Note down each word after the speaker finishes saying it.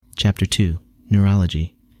Chapter 2,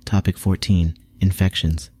 Neurology. Topic 14,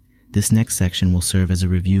 Infections. This next section will serve as a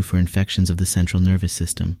review for infections of the central nervous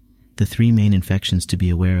system. The three main infections to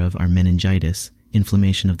be aware of are meningitis,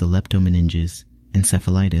 inflammation of the leptomeninges,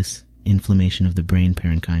 encephalitis, inflammation of the brain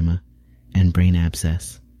parenchyma, and brain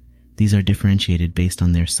abscess. These are differentiated based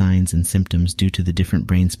on their signs and symptoms due to the different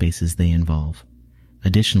brain spaces they involve.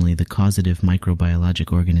 Additionally, the causative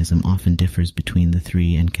microbiologic organism often differs between the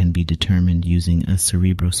three and can be determined using a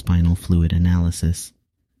cerebrospinal fluid analysis.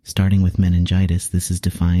 Starting with meningitis, this is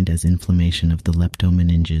defined as inflammation of the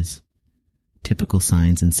leptomeninges. Typical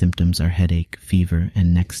signs and symptoms are headache, fever,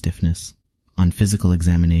 and neck stiffness. On physical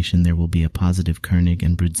examination, there will be a positive Kernig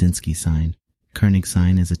and Brudzinski sign. Kernig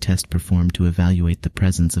sign is a test performed to evaluate the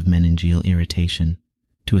presence of meningeal irritation.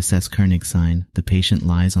 To assess Kernig sign, the patient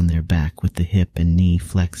lies on their back with the hip and knee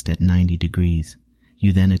flexed at 90 degrees.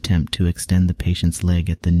 You then attempt to extend the patient's leg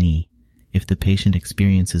at the knee. If the patient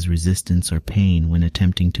experiences resistance or pain when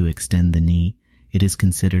attempting to extend the knee, it is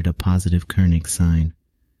considered a positive Kernig sign.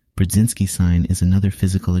 Brudzinski sign is another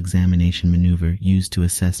physical examination maneuver used to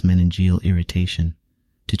assess meningeal irritation.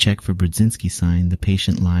 To check for Brudzinski sign, the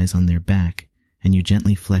patient lies on their back, and you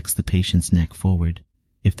gently flex the patient's neck forward.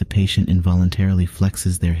 If the patient involuntarily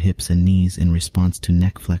flexes their hips and knees in response to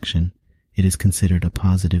neck flexion, it is considered a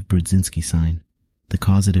positive Brudzinski sign. The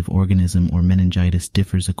causative organism or meningitis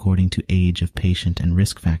differs according to age of patient and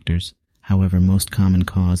risk factors. However, most common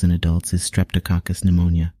cause in adults is Streptococcus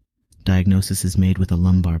pneumonia. Diagnosis is made with a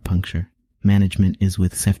lumbar puncture. Management is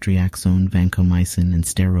with ceftriaxone, vancomycin, and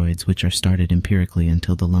steroids, which are started empirically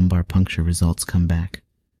until the lumbar puncture results come back.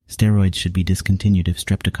 Steroids should be discontinued if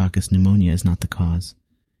Streptococcus pneumonia is not the cause.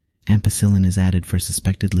 Ampicillin is added for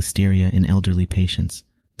suspected listeria in elderly patients,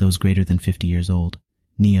 those greater than 50 years old,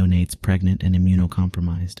 neonates, pregnant, and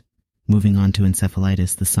immunocompromised. Moving on to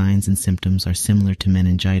encephalitis, the signs and symptoms are similar to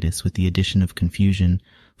meningitis with the addition of confusion,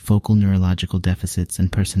 focal neurological deficits,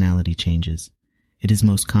 and personality changes. It is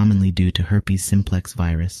most commonly due to herpes simplex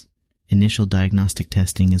virus. Initial diagnostic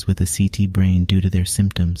testing is with a CT brain due to their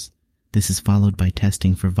symptoms. This is followed by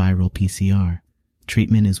testing for viral PCR.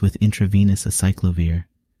 Treatment is with intravenous acyclovir.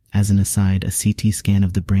 As an aside, a CT scan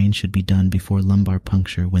of the brain should be done before lumbar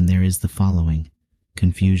puncture when there is the following: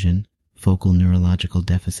 confusion, focal neurological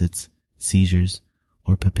deficits, seizures,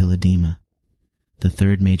 or papilledema. The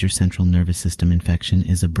third major central nervous system infection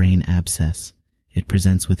is a brain abscess. It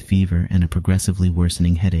presents with fever and a progressively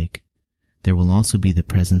worsening headache. There will also be the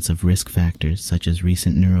presence of risk factors such as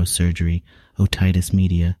recent neurosurgery, otitis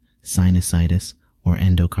media, sinusitis, or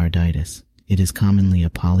endocarditis. It is commonly a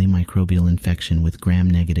polymicrobial infection with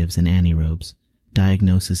gram-negatives and anaerobes.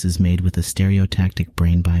 Diagnosis is made with a stereotactic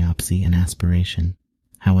brain biopsy and aspiration.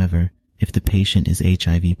 However, if the patient is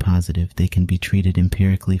HIV positive, they can be treated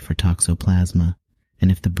empirically for toxoplasma,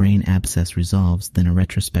 and if the brain abscess resolves, then a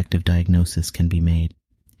retrospective diagnosis can be made.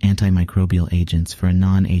 Antimicrobial agents for a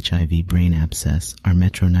non-HIV brain abscess are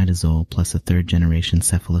metronidazole plus a third-generation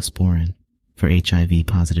cephalosporin. For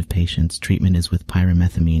HIV-positive patients, treatment is with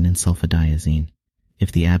pyrimethamine and sulfadiazine.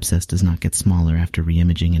 If the abscess does not get smaller after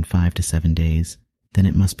reimaging in 5 to 7 days, then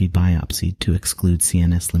it must be biopsied to exclude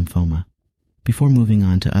CNS lymphoma. Before moving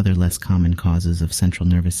on to other less common causes of central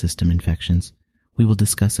nervous system infections, we will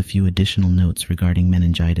discuss a few additional notes regarding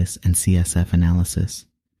meningitis and CSF analysis.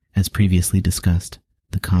 As previously discussed,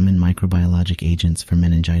 the common microbiologic agents for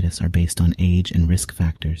meningitis are based on age and risk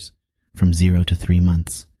factors, from 0 to 3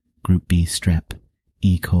 months. Group B strep,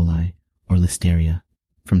 E. coli, or listeria,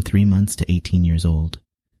 from 3 months to 18 years old,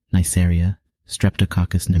 Neisseria,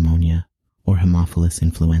 Streptococcus pneumonia, or Haemophilus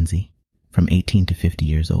influenzae, from 18 to 50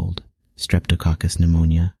 years old, Streptococcus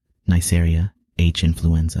pneumonia, Neisseria, H.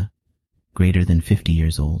 influenza. Greater than 50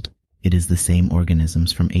 years old, it is the same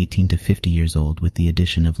organisms from 18 to 50 years old with the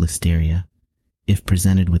addition of listeria. If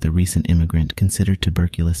presented with a recent immigrant, consider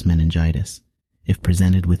tuberculous meningitis. If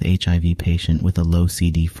presented with HIV patient with a low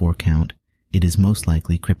CD4 count, it is most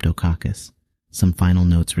likely Cryptococcus. Some final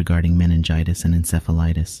notes regarding meningitis and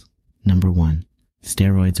encephalitis. Number 1.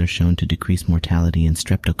 Steroids are shown to decrease mortality in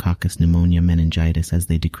Streptococcus pneumonia meningitis as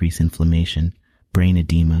they decrease inflammation, brain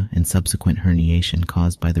edema, and subsequent herniation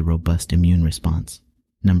caused by the robust immune response.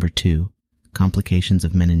 Number 2. Complications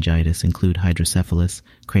of meningitis include hydrocephalus,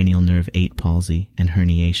 cranial nerve 8 palsy, and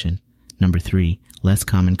herniation. Number 3. Less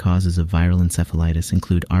common causes of viral encephalitis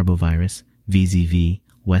include arbovirus, VZV,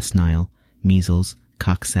 West Nile, measles,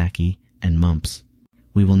 Coxsackie, and mumps.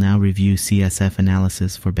 We will now review CSF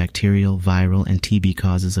analysis for bacterial, viral, and TB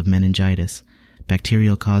causes of meningitis.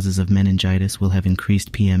 Bacterial causes of meningitis will have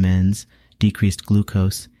increased PMNs, decreased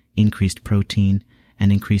glucose, increased protein,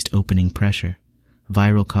 and increased opening pressure.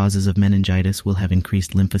 Viral causes of meningitis will have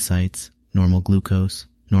increased lymphocytes, normal glucose,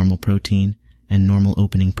 normal protein, and normal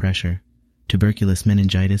opening pressure. Tuberculous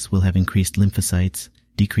meningitis will have increased lymphocytes,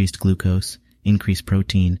 decreased glucose, increased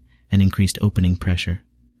protein, and increased opening pressure.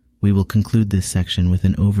 We will conclude this section with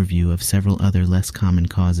an overview of several other less common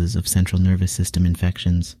causes of central nervous system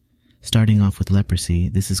infections. Starting off with leprosy,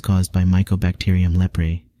 this is caused by Mycobacterium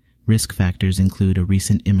leprae. Risk factors include a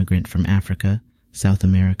recent immigrant from Africa, South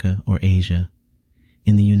America, or Asia.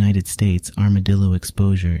 In the United States, armadillo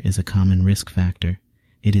exposure is a common risk factor.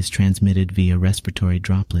 It is transmitted via respiratory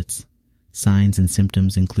droplets. Signs and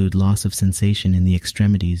symptoms include loss of sensation in the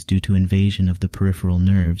extremities due to invasion of the peripheral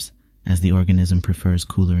nerves, as the organism prefers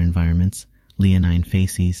cooler environments, leonine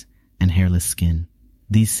facies, and hairless skin.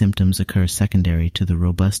 These symptoms occur secondary to the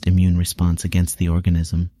robust immune response against the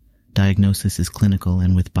organism. Diagnosis is clinical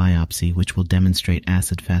and with biopsy, which will demonstrate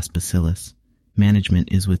acid-fast bacillus.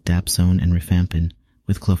 Management is with dapsone and rifampin,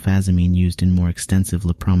 with clofazimine used in more extensive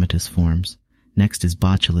lepromatous forms. Next is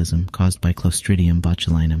botulism, caused by Clostridium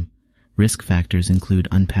botulinum. Risk factors include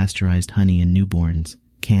unpasteurized honey in newborns,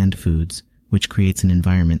 canned foods, which creates an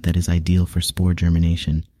environment that is ideal for spore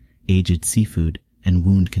germination, aged seafood, and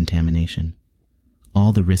wound contamination.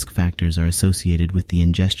 All the risk factors are associated with the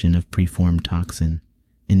ingestion of preformed toxin.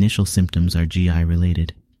 Initial symptoms are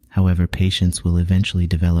GI-related. However, patients will eventually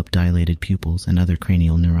develop dilated pupils and other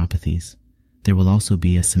cranial neuropathies. There will also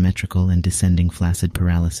be a symmetrical and descending flaccid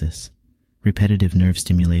paralysis. Repetitive nerve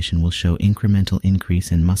stimulation will show incremental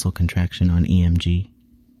increase in muscle contraction on EMG.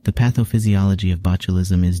 The pathophysiology of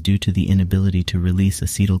botulism is due to the inability to release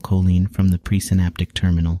acetylcholine from the presynaptic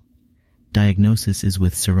terminal. Diagnosis is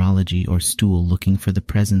with serology or stool looking for the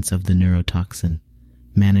presence of the neurotoxin.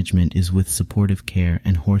 Management is with supportive care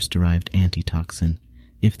and horse-derived antitoxin.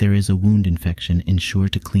 If there is a wound infection, ensure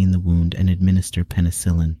to clean the wound and administer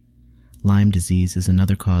penicillin. Lyme disease is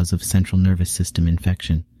another cause of central nervous system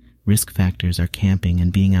infection. Risk factors are camping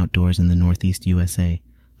and being outdoors in the Northeast USA.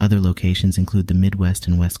 Other locations include the Midwest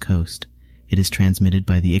and West Coast. It is transmitted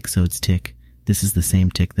by the Ixodes tick. This is the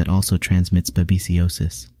same tick that also transmits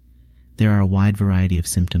babesiosis. There are a wide variety of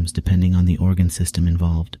symptoms depending on the organ system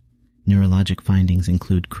involved. Neurologic findings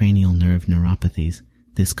include cranial nerve neuropathies.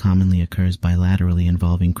 This commonly occurs bilaterally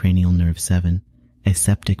involving cranial nerve 7,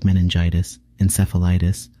 aseptic meningitis,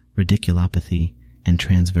 encephalitis, radiculopathy, and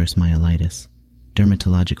transverse myelitis.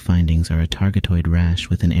 Dermatologic findings are a targetoid rash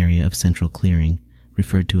with an area of central clearing,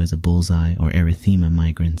 referred to as a bullseye or erythema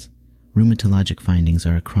migrans. Rheumatologic findings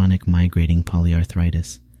are a chronic migrating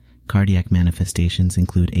polyarthritis. Cardiac manifestations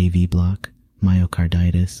include AV block,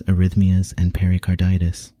 myocarditis, arrhythmias, and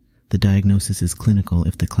pericarditis. The diagnosis is clinical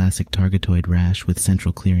if the classic targetoid rash with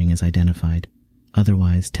central clearing is identified.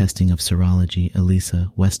 Otherwise, testing of serology,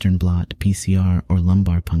 ELISA, Western blot, PCR, or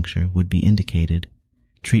lumbar puncture would be indicated.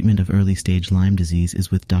 Treatment of early-stage Lyme disease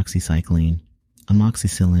is with doxycycline.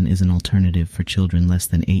 Amoxicillin is an alternative for children less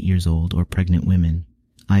than 8 years old or pregnant women.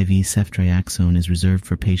 IV ceftriaxone is reserved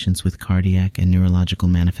for patients with cardiac and neurological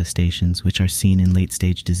manifestations which are seen in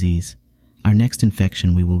late-stage disease. Our next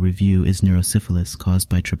infection we will review is neurosyphilis caused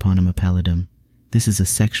by Treponema pallidum. This is a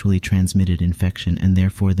sexually transmitted infection and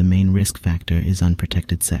therefore the main risk factor is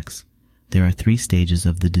unprotected sex. There are 3 stages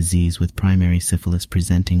of the disease, with primary syphilis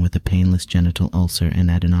presenting with a painless genital ulcer and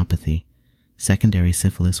adenopathy. Secondary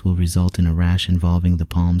syphilis will result in a rash involving the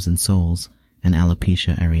palms and soles and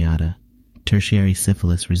alopecia areata. Tertiary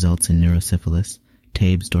syphilis results in neurosyphilis,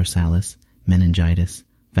 tabes dorsalis, meningitis,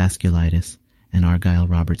 vasculitis, and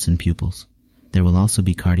Argyll-Robertson pupils. There will also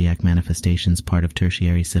be cardiac manifestations part of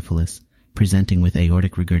tertiary syphilis, presenting with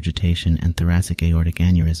aortic regurgitation and thoracic aortic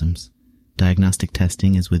aneurysms. Diagnostic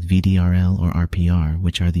testing is with VDRL or RPR,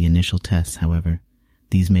 which are the initial tests, however.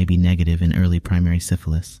 These may be negative in early primary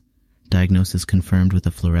syphilis. Diagnosis confirmed with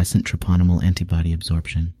a fluorescent treponemal antibody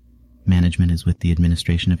absorption. Management is with the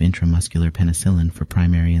administration of intramuscular penicillin for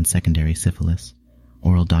primary and secondary syphilis.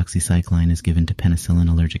 Oral doxycycline is given to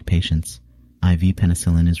penicillin-allergic patients. IV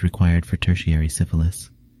penicillin is required for tertiary syphilis.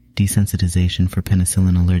 Desensitization for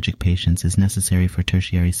penicillin-allergic patients is necessary for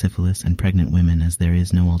tertiary syphilis and pregnant women, as there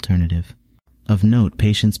is no alternative. Of note,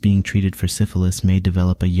 patients being treated for syphilis may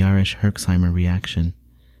develop a Jarisch-Herxheimer reaction.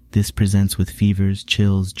 This presents with fevers,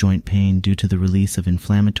 chills, joint pain due to the release of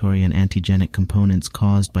inflammatory and antigenic components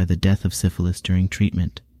caused by the death of syphilis during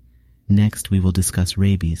treatment. Next, we will discuss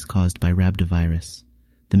rabies caused by rhabdovirus.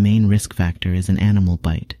 The main risk factor is an animal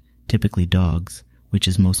bite, typically dogs, which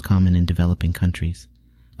is most common in developing countries.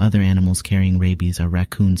 Other animals carrying rabies are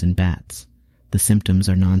raccoons and bats. The symptoms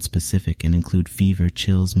are nonspecific and include fever,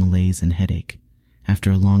 chills, malaise, and headache.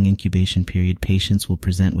 After a long incubation period, patients will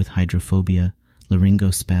present with hydrophobia,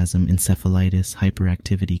 laryngospasm, encephalitis,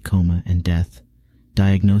 hyperactivity, coma, and death.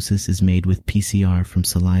 Diagnosis is made with PCR from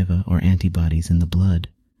saliva or antibodies in the blood.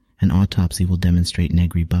 An autopsy will demonstrate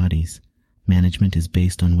Negri bodies. Management is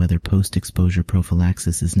based on whether post-exposure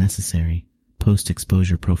prophylaxis is necessary.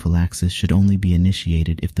 Post-exposure prophylaxis should only be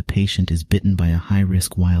initiated if the patient is bitten by a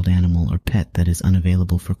high-risk wild animal or pet that is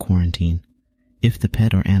unavailable for quarantine. If the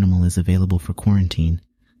pet or animal is available for quarantine,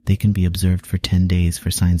 they can be observed for 10 days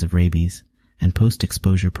for signs of rabies, and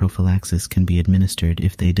post-exposure prophylaxis can be administered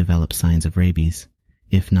if they develop signs of rabies.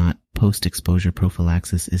 If not, post-exposure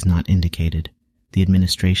prophylaxis is not indicated. The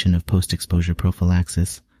administration of post-exposure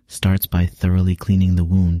prophylaxis starts by thoroughly cleaning the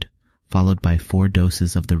wound, followed by 4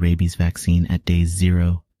 doses of the rabies vaccine at days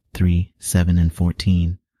 0, 3, 7, and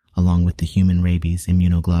 14, along with the human rabies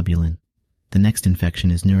immunoglobulin. The next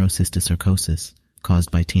infection is neurocysticercosis,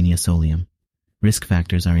 caused by Taenia solium. Risk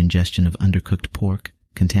factors are ingestion of undercooked pork,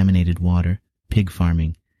 contaminated water, pig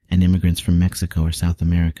farming, and immigrants from Mexico or South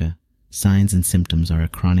America. Signs and symptoms are a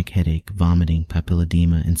chronic headache, vomiting,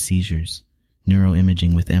 papilledema, and seizures.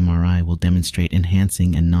 Neuroimaging with MRI will demonstrate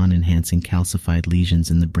enhancing and non-enhancing calcified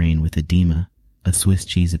lesions in the brain with edema, a Swiss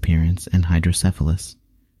cheese appearance, and hydrocephalus.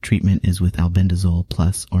 Treatment is with albendazole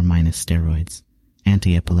plus or minus steroids.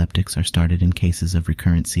 Antiepileptics are started in cases of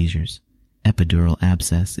recurrent seizures. Epidural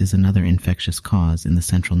abscess is another infectious cause in the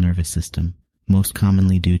central nervous system, most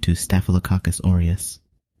commonly due to Staphylococcus aureus.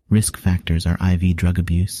 Risk factors are IV drug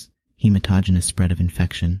abuse, hematogenous spread of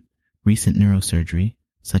infection, recent neurosurgery,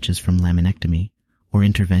 such as from laminectomy, or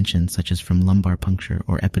intervention such as from lumbar puncture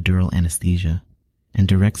or epidural anesthesia, and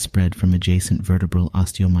direct spread from adjacent vertebral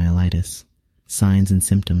osteomyelitis. Signs and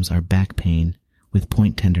symptoms are back pain, with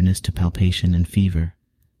point tenderness to palpation and fever.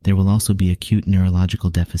 There will also be acute neurological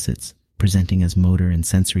deficits, presenting as motor and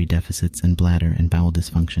sensory deficits and bladder and bowel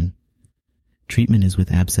dysfunction. Treatment is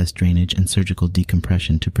with abscess drainage and surgical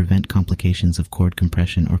decompression to prevent complications of cord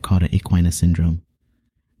compression or cauda equina syndrome.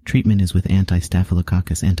 Treatment is with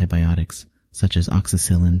anti-staphylococcus antibiotics, such as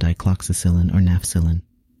oxacillin, dicloxacillin, or nafcillin.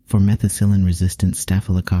 For methicillin-resistant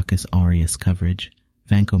Staphylococcus aureus coverage,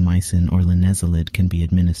 vancomycin or linezolid can be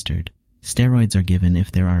administered. Steroids are given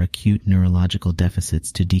if there are acute neurological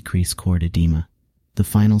deficits to decrease cord edema. The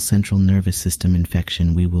final central nervous system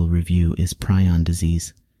infection we will review is prion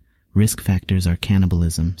disease. Risk factors are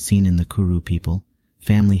cannibalism, seen in the Kuru people,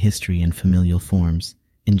 family history and familial forms,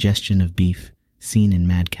 ingestion of beef, seen in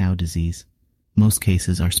mad cow disease. Most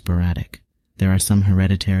cases are sporadic. There are some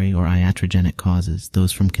hereditary or iatrogenic causes,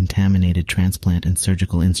 those from contaminated transplant and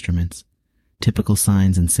surgical instruments. Typical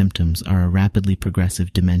signs and symptoms are a rapidly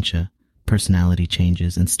progressive dementia, personality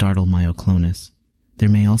changes, and startle myoclonus. There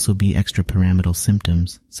may also be extrapyramidal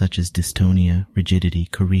symptoms, such as dystonia, rigidity,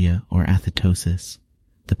 chorea, or athetosis.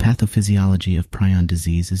 The pathophysiology of prion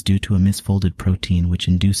disease is due to a misfolded protein which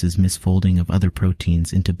induces misfolding of other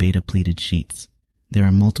proteins into beta-pleated sheets. There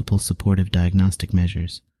are multiple supportive diagnostic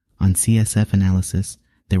measures. On CSF analysis,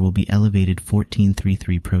 there will be elevated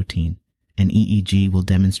 14-3-3 protein. An EEG will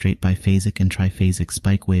demonstrate biphasic and triphasic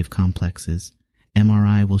spike wave complexes.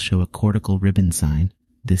 MRI will show a cortical ribbon sign.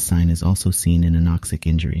 This sign is also seen in anoxic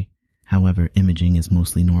injury. However, imaging is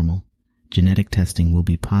mostly normal. Genetic testing will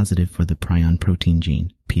be positive for the prion protein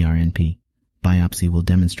gene, PRNP. Biopsy will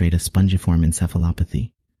demonstrate a spongiform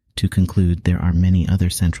encephalopathy. To conclude, there are many other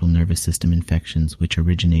central nervous system infections which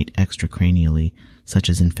originate extracranially, such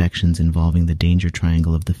as infections involving the danger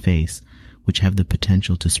triangle of the face, which have the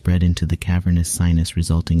potential to spread into the cavernous sinus,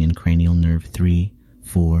 resulting in cranial nerve 3,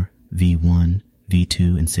 4, V1,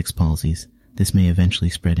 V2, and 6 palsies. This may eventually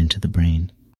spread into the brain.